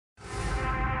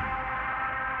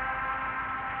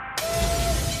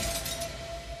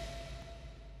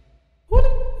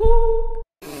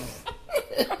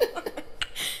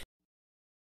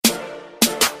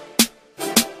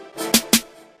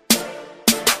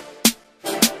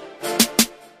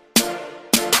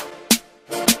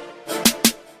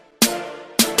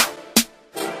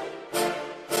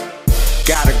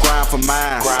Gotta grind for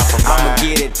mine. I'ma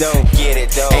get it though.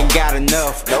 Ain't got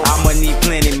enough. I'ma need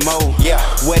plenty more.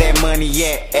 Where that money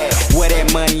at? Where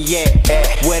that money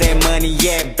at? Where that money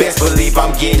at? Best believe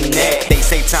I'm getting that. They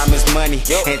say time is money,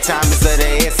 and time is of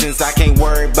the essence. I can't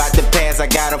worry about the past, I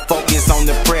gotta focus on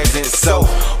the present. So,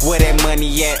 where that money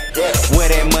at? Where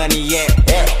that money at?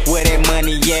 Where that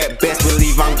money at? Best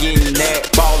believe I'm getting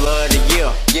that. Baller of the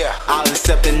year, I'll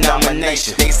accept the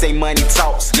nomination. They say money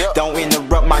talks, don't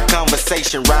interrupt my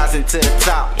conversation. Rising to the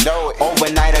top,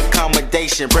 overnight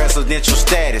accommodation, presidential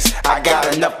status. I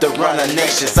got enough to run a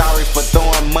nation. Sorry for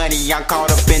throwing money, I'm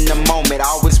caught up in the moment.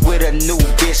 Always with a new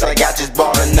bitch, like I just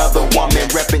bought another woman.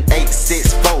 Reppin'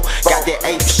 864, got that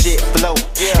ape shit flow.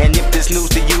 And if this news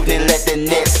to you, then let the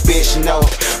next bitch know.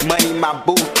 Money my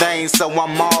boo thing, so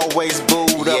I'm always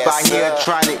booed up. Out here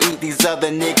trying to eat, these other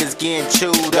niggas getting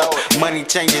chewed up. Money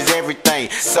changes everything,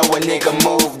 so a nigga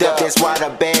moved up. That's why the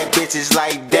bad bitches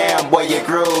like, damn boy, you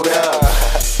growed up.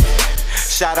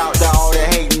 Shout out to all the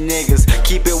hating niggas.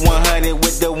 Keep it 100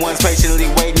 with the ones patiently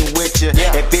waiting with you.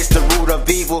 If it's the root of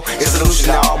evil, it's the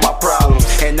solution to all my problems.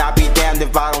 And I'll be damned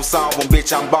if I don't solve them,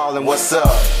 bitch, I'm ballin', what's up?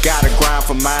 Gotta grind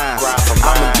for mine.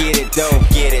 I'ma get it though.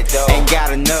 Ain't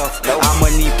got enough. I'ma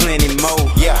need plenty more.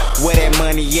 Where that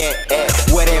money at?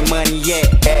 Where that money at?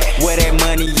 Where that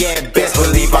money at? Best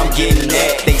believe I'm getting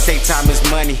that. They say time is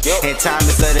money, and time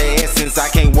is of the essence. I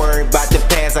can't worry about the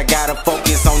past, I gotta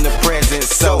focus on the present.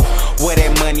 So, where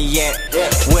that money at?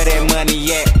 Where that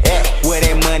money at? Where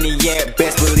that money at?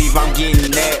 Best believe I'm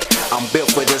getting that. I'm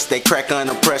built for this, they crack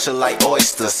under pressure like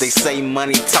oysters. They say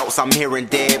money talks, I'm hearing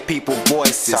dead people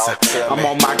voices. I'm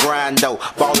on my grind though,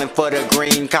 ballin' for the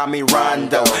green, call me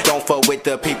Rondo. Don't fuck with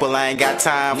the people I ain't got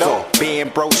time for. Being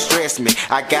broke stress me,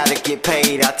 I gotta get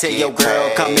paid. I tell your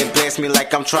girl, come and bless me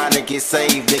like I'm trying to get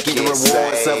saved. To get the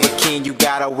rewards of a king, you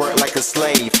gotta work like a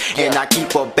slave. And I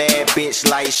keep a bad bitch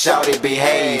like shawty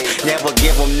behave. Never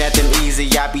give them nothing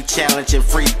easy, I be challenging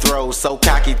free throws. So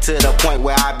cocky to the point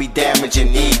where I be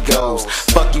damaging egos.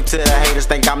 Fuck you to the haters,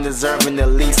 think I'm deserving the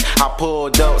least. I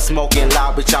pulled up smoking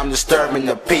loud, bitch, I'm disturbing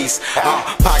the peace.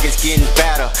 Pockets getting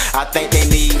fatter, I think they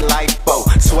need lipo.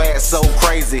 Swag so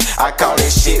crazy, I call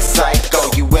that shit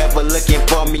psycho. You ever looking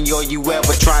for me or you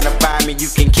ever trying to find me? You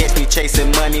can catch me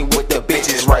chasing money with the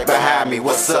bitches right behind me.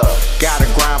 What's up? Gotta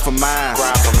grind for mine.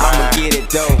 I'ma get it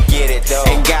though.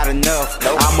 Ain't got enough.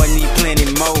 I'ma need plenty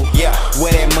more.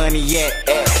 Where that money at?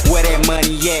 Where that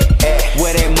money at?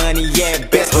 Where that money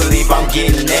at? Best believe I'm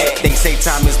getting that. They say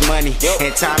time is money,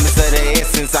 and time is of the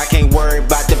essence. I can't worry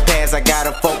about the past, I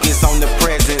gotta focus on the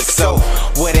present. So,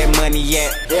 where that money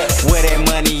at? Where that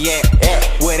money at?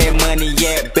 Where that money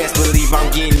at? Best believe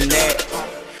I'm getting that.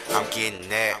 I'm getting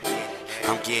that.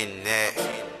 I'm getting that.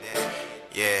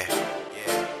 Yeah.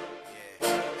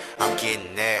 I'm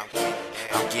getting that.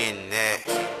 I'm getting that.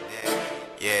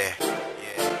 Yeah.